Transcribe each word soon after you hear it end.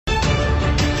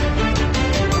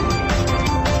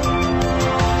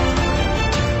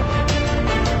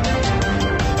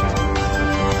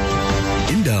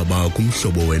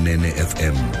kumhlobo wenene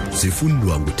FM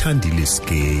zifundwa nguThandile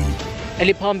Skeyi.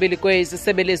 Eliphambili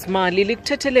kwezisebe lezimali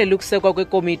likuthethelele ukusekwa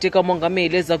kwekomiti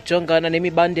kamongameli ezakujongana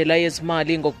nemibandela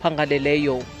yezimali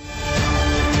ngokuphangaleleyo.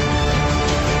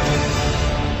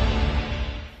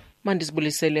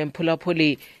 Mandisibulisele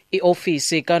mphulaphuli.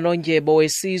 I-ofisi nondyebo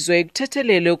wesizwe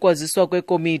ikuthethelele ukwaziswa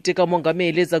kwekomiti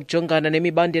kamongameli ezakujongana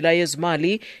nemibandela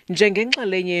yezimali njenge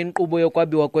nxalenye yenkqubo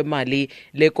yokwabiwa kwemali.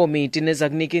 Le komiti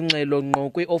nezakunika ingxelo ngqo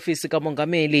kwi-ofisi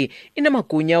kamongameli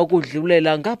inamagunya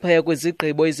okudlulela ngaphaya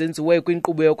kwezigqibo ezenziwe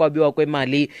kwinkqubo yokwabiwa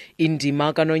kwemali.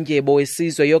 Indima kanondyebo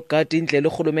wesizwe yokugada indlela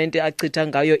urhulumente achitha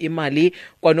ngayo imali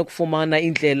kwanokufumana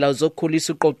indlela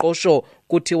zokukhulisa uqoqosho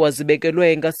kuthiwa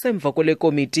zibekelwe ngasemva kwele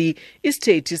komiti.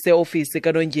 Isithethi se-ofisi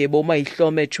kanondyebo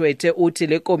Mayihlome Tshwete uthi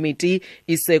le komiti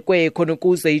isekwe khona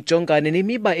ukuze ijongane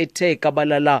nemiba ethe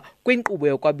kabalala kwinkqubo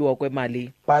yokwabiwa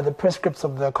kwemali. By the prescripts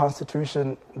of the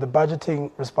Constitution, the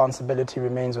budgeting responsibility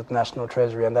remains with National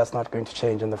Treasury, and that's not going to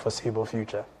change in the foreseeable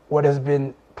future. What has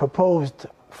been proposed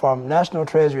from National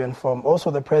Treasury and from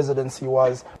also the presidency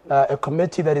was a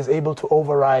committee that is able to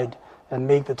override and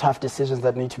make the tough decisions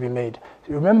that need to be made.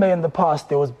 Remember, in the past,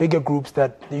 there was bigger groups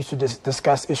that used to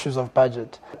discuss issues of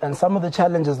budget. And some of the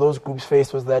challenges those groups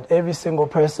faced was that every single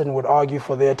person would argue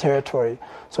for their territory.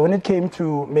 So when it came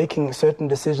to making certain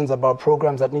decisions about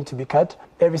programs that need to be cut,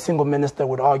 every single minister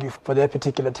would argue for their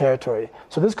particular territory.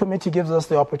 So this committee gives us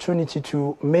the opportunity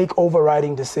to make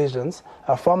overriding decisions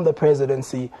from the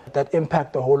presidency that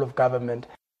impact the whole of government.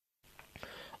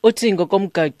 Uthingo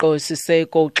komgaqo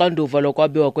siseko uxanduva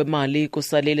lokwabiwa kwemali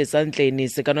kusalele ezandleni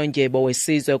zikanondyebo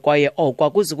wesizwe kwaye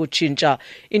okwa kuzikutshintsha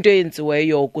into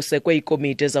eyenziweyo kusekwe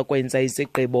ikomiti ezakwenza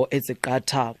izigqibo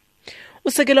eziqatha.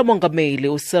 Usekela mongameli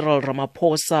uCyril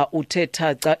Ramaphosa uthe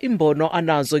thaca imbono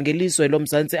anazo ngelizwe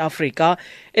loMzantsi Afrika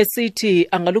esithi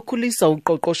angalukhulisa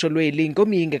uqoqosho lweli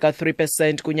ngomyinge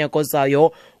ka-3% kunyaka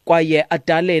ozayo kwaye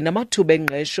adale namathuba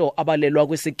engqesho abalelwa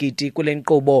kwisigidi kule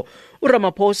nkqubo.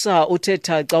 uRamaphosa uthe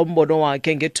thaca umbono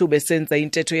wakhe ngethuba esenza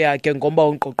intetho yakhe ngomba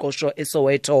uqoqosho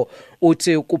eSoweto.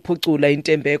 Uthi ukuphucula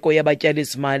intembeko yabatyali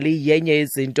zimali yenye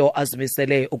yezinto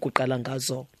azimisele ukuqala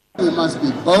ngazo. We must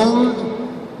be bold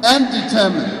and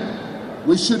determined.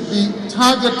 We should be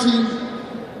targeting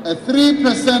a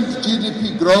 3%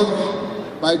 GDP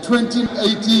growth by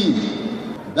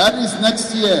 2018. That is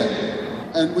next year.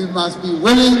 And we must be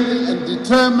willing and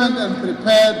determined and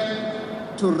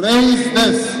prepared to raise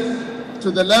this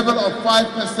to the level of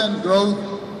 5% growth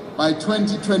by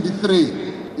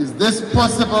 2023. Is this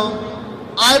possible?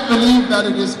 I believe that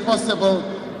it is possible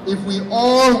if we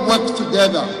all work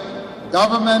together.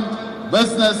 Government,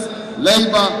 business,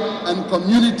 labor and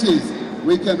communities,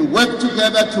 we can work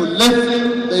together to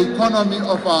lift the economy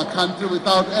of our country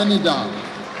without any doubt.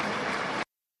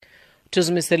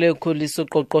 Tuzimisele ukukhulisa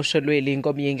uqoqosho lweli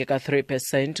ngomyinge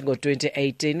ka-3%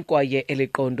 ngo-2018 kwaye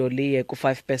eliqondo liye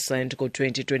ku-5%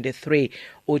 ngo-2023.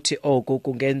 Uthi oku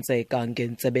kungenzeka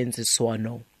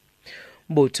ngentsebenziswano.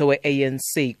 Mbutho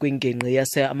we-ANC kwingingqi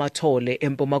yase-Amathole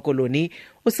eMpuma Koloni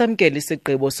usamkela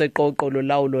isigqibo seqoqo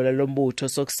lolawulo lalombutho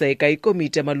sokuseka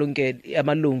ikomiti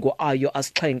amalungu ayo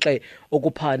asixhenxe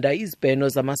okuphanda izibheno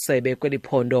zamasebe kweli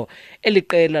phondo. Eli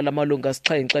qela lamalungu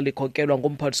asixhenxe likhokelwa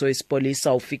ngumphathiswa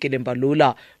wesipolisa uFikile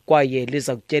Mbalula kwaye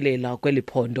liza kutyelela kweli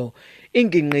phondo.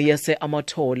 Ingingqi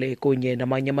yase-Amathole kunye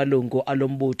namanye amalungu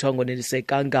alombutho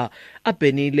angonelisekanga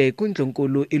abhenile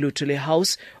kwindlunkulu iLuthuli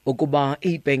House ukuba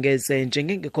ibhengeze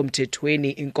njengengekho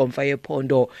mthethweni inkomfa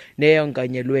yephondo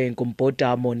neyonganyelwe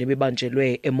ngumbhodamo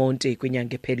nemibanjelwe eMonti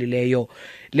kwinyanga ephelileyo.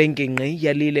 Le ngingqi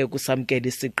yalile kusamkela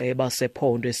isigqeba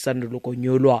sephondo esisandula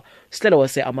ukonyulwa. Usihlalo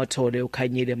wase-Amathole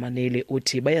uKhanyile Maneli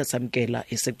uthi bayasamkela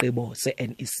isigqibo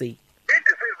se-NEC.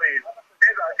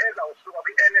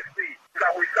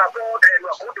 We support and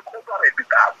we're going to cooperate with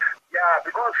that. Yeah,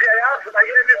 because here you have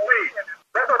like anything.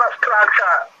 That's not a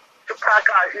structure to pack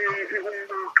a between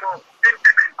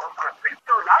companies.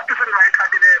 So that is like a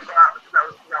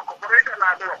corporation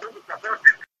and we're going to support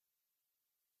it.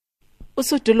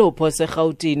 Usodolophu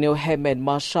waseGauteng uHerman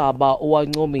Mashaba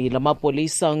owancomile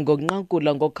amapolisa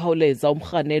ngokunqakula ngokukhawuleza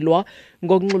umrhanelwa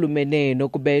ngokunxulumene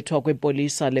nokubethwa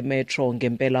kwepolisa lemetro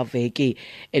ngempela veki.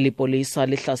 Eli polisa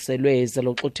lihlaselwe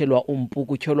zeloxuthelwa umpu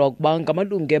kutyholwa ukuba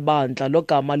ngamalungu ebandla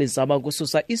logama lizama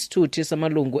ukususa isithuthi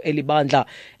samalungu elibandla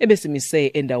ebesimise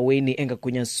endaweni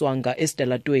engagunyaziswanga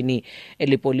esidalatweni.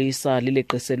 Eli polisa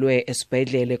liliqiselwe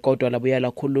esibhedlele kodwa labuya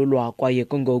lakhululwa kwaye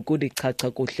kungoku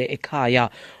lichacha kuhle ekhaya.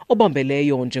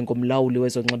 Obambeleyo njengomlawuli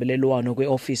wezonxibelelwano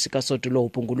kwe-ofisi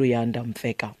kasodolophu nguLuyanda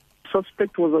Mfeka.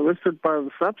 Suspect was arrested by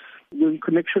the SAPS in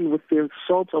connection with the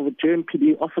assault of a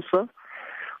JMPD officer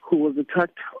who was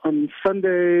attacked on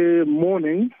Sunday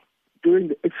morning during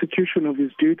the execution of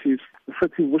his duties, the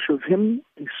city wishes him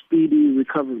a speedy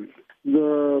recovery.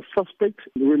 The suspect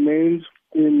remains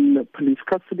in police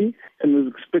custody and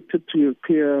is expected to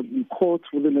appear in court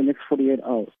within the next 48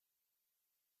 hours.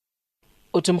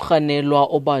 Utumkhanelwa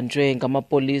obanjwe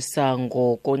ngamapolisa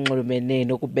ngokonxulumene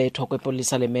nokubethwa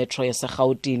kwepolisa lemetro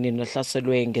yaseGauteng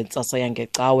nohlaselwe ngentsasa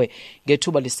yangecawe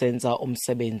ngethuba lisenza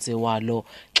umsebenzi walo.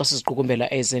 Xa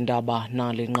siziqukumbela ezindaba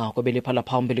nale nqaku beliphala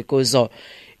phambili kuzo.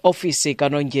 Ofisi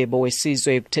kanondyebo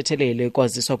wesizwe ikuthethelele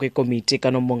ukwaziswa kwekomiti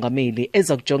mongameli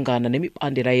ezakujongana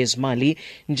nemibandela yezimali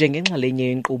njenge nxalenye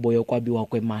yenkqubo yokwabiwa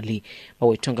kwemali.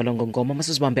 Bawethu ngalongongoma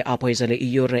masizibambe apho izale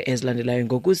iyure ezilandelayo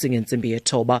ngokuzi ngentsimbi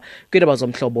yethoba kwindaba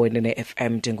zomhlobo wenene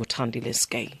FM ndinguthandile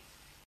Skay.